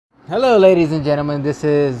Hello, ladies and gentlemen. This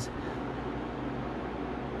is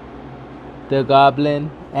the Goblin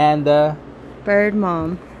and the Bird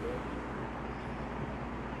Mom.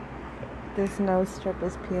 This nose strip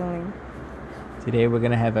is peeling. Today we're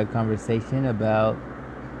gonna have a conversation about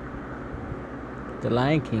the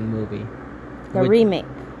Lion King movie. The remake.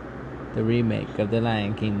 The remake of the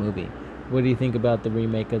Lion King movie. What do you think about the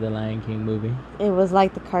remake of the Lion King movie? It was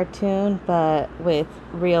like the cartoon, but with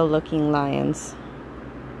real-looking lions.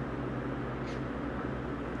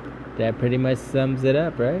 That pretty much sums it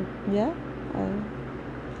up, right? Yeah.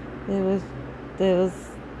 It was.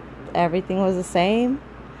 Everything was the same.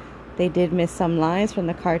 They did miss some lines from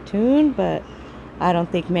the cartoon, but I don't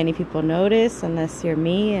think many people notice unless you're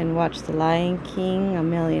me and watch The Lion King a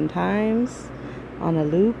million times on a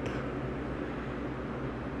loop.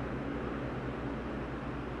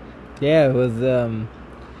 Yeah, it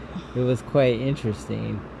was quite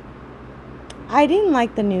interesting. I didn't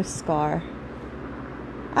like the new Scar.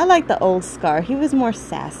 I like the old Scar. He was more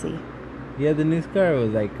sassy. Yeah, the new Scar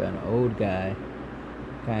was like an old guy,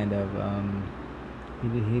 kind of.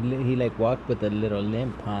 He like walked with a little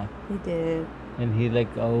limp, huh? He did. And he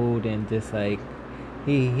like old and just like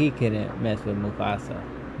he couldn't mess with Mufasa.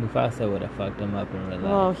 Mufasa would have fucked him up in real life.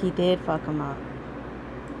 Well, he did fuck him up.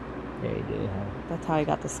 Yeah, he did. Huh? That's how he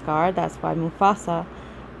got the scar. That's why Mufasa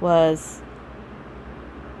was,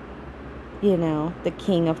 the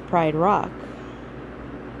king of Pride Rock.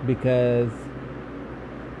 Because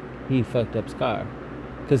he fucked up Scar.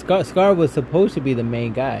 Because Scar was supposed to be the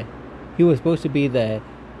main guy. He was supposed to be the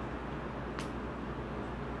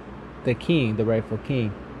king, the rightful king.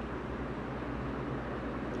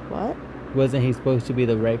 What? Wasn't he supposed to be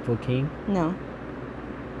the rightful king? No.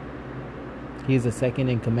 He's the second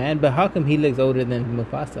in command, but how come he looks older than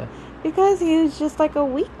Mufasa? Because he was just like a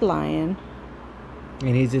weak lion.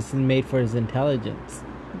 And he's just made for his intelligence.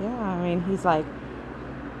 Yeah, I mean, he's like,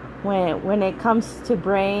 when it comes to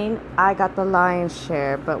brain, I got the lion's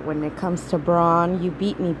share, but when it comes to brawn, you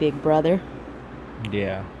beat me, big brother.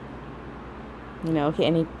 Yeah.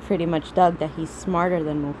 And he pretty much dug that he's smarter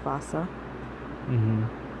than Mufasa.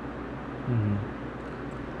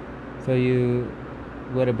 So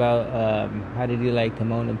what about, how did you like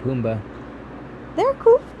Timon and Pumbaa? They're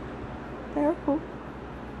cool.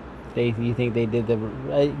 You think they did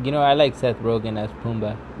I like Seth Rogen as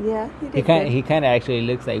Pumbaa. Yeah, he did. He kind of actually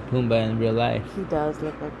looks like Pumbaa in real life. He does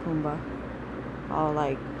look like Pumbaa. All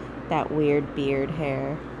like that weird beard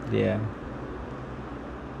hair. Yeah.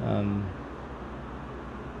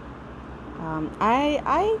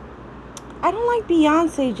 I don't like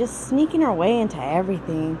Beyonce just sneaking her way into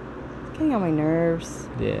everything. It's getting on my nerves.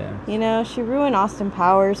 Yeah. She ruined Austin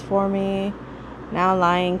Powers for me. Now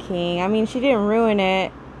Lion King. I mean, she didn't ruin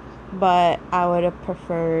it, but I would have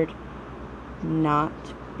preferred not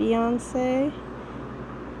Beyonce.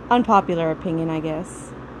 Unpopular opinion, I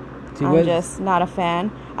guess. I'm just not a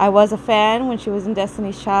fan. I was a fan when she was in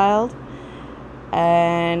Destiny's Child,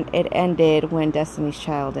 and it ended when Destiny's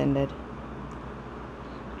Child ended.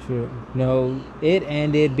 True. No, it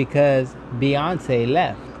ended because Beyonce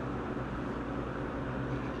left.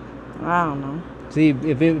 I don't know. See,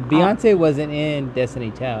 if Beyonce wasn't in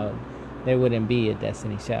Destiny's Child, there wouldn't be a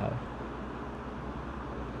Destiny's Child.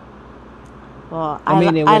 Well, I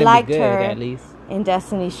liked be good, her at least in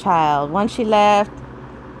Destiny's Child. Once she left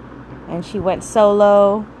and she went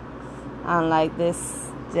solo, I'm like this.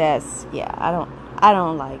 I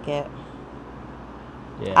don't like it.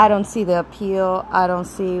 Yeah. I don't see the appeal. I don't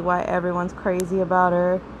see why everyone's crazy about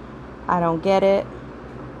her. I don't get it.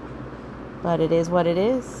 But it is what it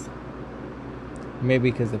is.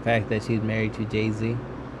 Maybe because of the fact that she's married to Jay-Z.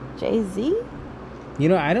 Jay-Z?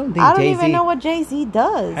 I don't think I don't Jay-Z... even know what Jay-Z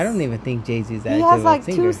does. I don't even think Jay-Z's that He good has of a like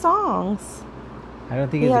singer. 2 songs. I don't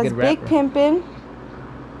think he's a good rapper. He has Big Pimpin',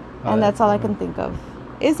 and that's all I can think of.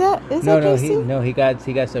 Is that Jay-Z? He got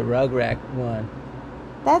the Rugrat one.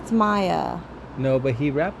 That's Maya. No, but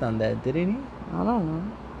he rapped on that, didn't he? I don't know.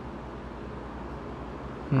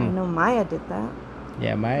 I know Maya did that.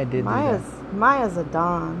 Yeah, Maya did that. Maya's a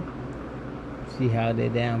don. She held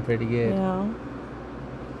it down pretty good.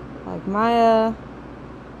 Like Maya,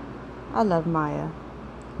 I love Maya.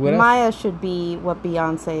 Maya should be what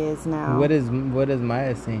Beyonce is now. What does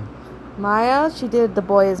Maya sing? Maya, she did The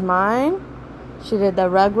Boy Is Mine. She did the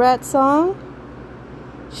Rugrat song.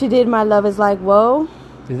 She did My Love Is Like Whoa.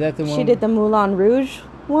 Is that the one? She did the Moulin Rouge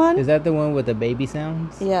one. Is that the one with the baby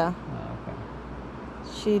sounds? Yeah. Oh, okay.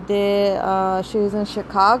 She did, she was in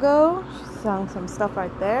Chicago. She sang some stuff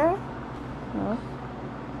right there.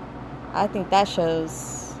 I think that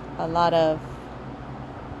shows a lot of,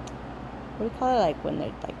 what do you call it? Like when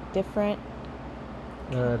they're like different.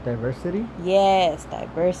 Diversity. Yes,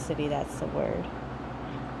 diversity. That's the word.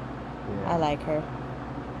 Yeah. I like her.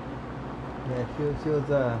 Yeah,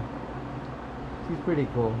 she's pretty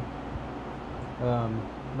cool.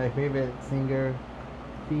 My favorite singer,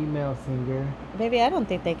 female singer. Baby, I don't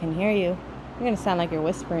think they can hear you. You're gonna sound like you're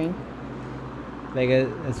whispering. Like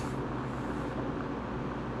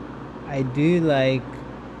I do like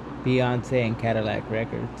Beyonce and Cadillac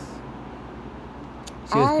Records.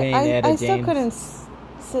 She was playing Etta I James. still couldn't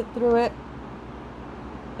sit through it.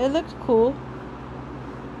 It looked cool.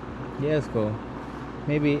 Yeah, it's cool.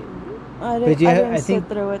 Maybe, I didn't sit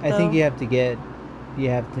through it though. I think you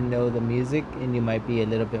have to know the music, and you might be a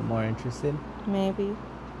little bit more interested. Maybe.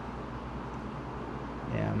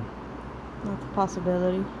 Yeah. That's a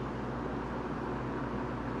possibility.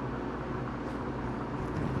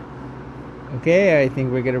 Okay, I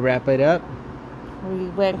think we're gonna wrap it up. We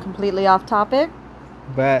went completely off topic.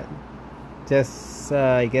 But just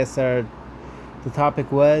I guess the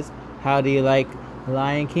topic was, how do you like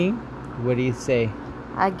Lion King? What do you say?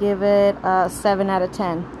 I give it a 7 out of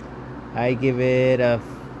 10. I give it a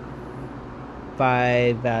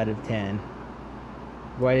 5 out of 10.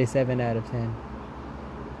 Why a 7 out of 10?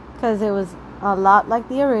 Because it was a lot like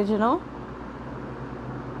the original.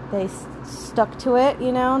 They stuck to it,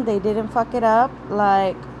 you know. They didn't fuck it up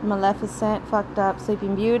like Maleficent fucked up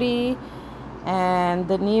Sleeping Beauty. And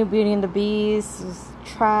the new Beauty and the Beast is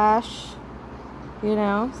trash, you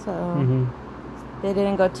know. So they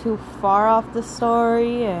didn't go too far off the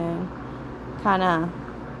story and kind of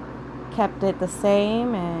kept it the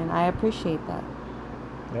same. And I appreciate that.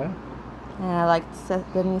 Yeah. And I like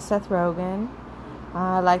the new Seth Rogen.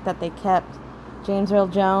 I like that they kept James Earl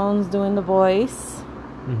Jones doing the voice.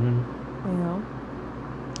 You know,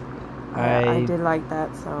 I did like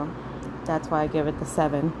that, so that's why I give it the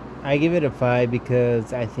 7. I give it a 5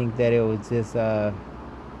 because I think that it was just I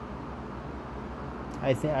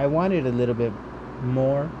wanted a little bit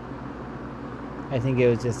more. I think it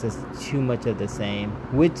was just too much of the same,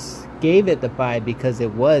 which gave it the 5 because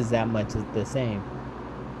it was that much of the same,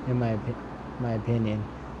 in my opinion.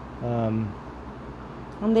 And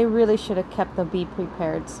they really should have kept the Be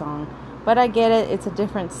Prepared song. But I get it, it's a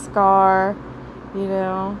different Scar, you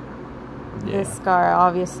know. Yeah. This Scar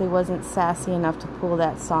obviously wasn't sassy enough to pull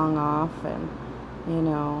that song off. And, you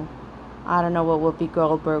know, I don't know what Whoopi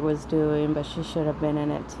Goldberg was doing, but she should have been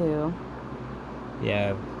in it too.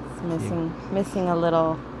 Yeah. It's missing a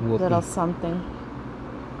little something.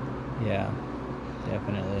 Yeah,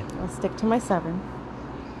 definitely. I'll stick to my 7.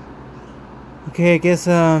 Okay, I guess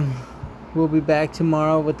we'll be back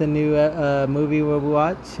tomorrow with a new movie we'll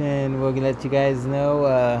watch, and we'll let you guys know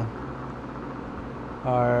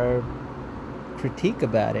our critique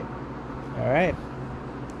about it. Alright.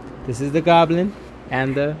 This is the Goblin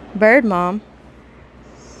and the Bird Mom.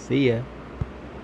 See ya.